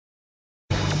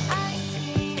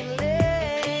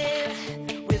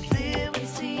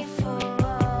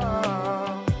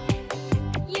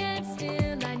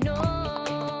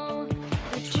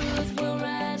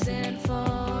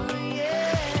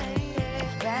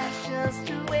just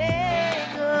the way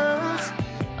it goes.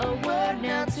 A word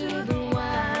now to the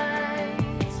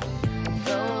wise.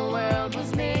 The world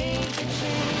was made to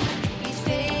change. Each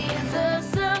day is a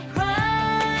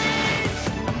surprise.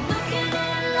 I'm looking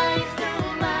at life through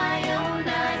my own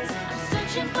eyes. I'm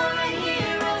searching for a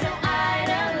hero to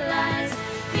idolize.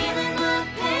 Feeling the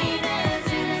pain as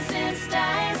innocence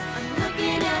dies. I'm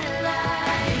looking at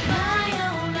life my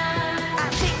own eyes. I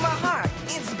take my heart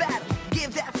into battle,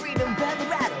 give that freedom belly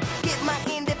rattle. Get my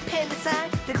independent sign,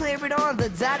 declare it on the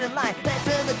dotted line. Let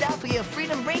Philadelphia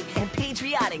freedom ring and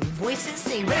patriotic voices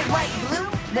sing. Red, white, blue,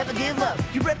 never give up.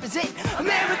 You represent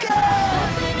America.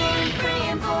 Hoping and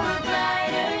praying for a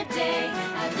brighter day.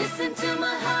 I listen to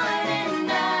my heart.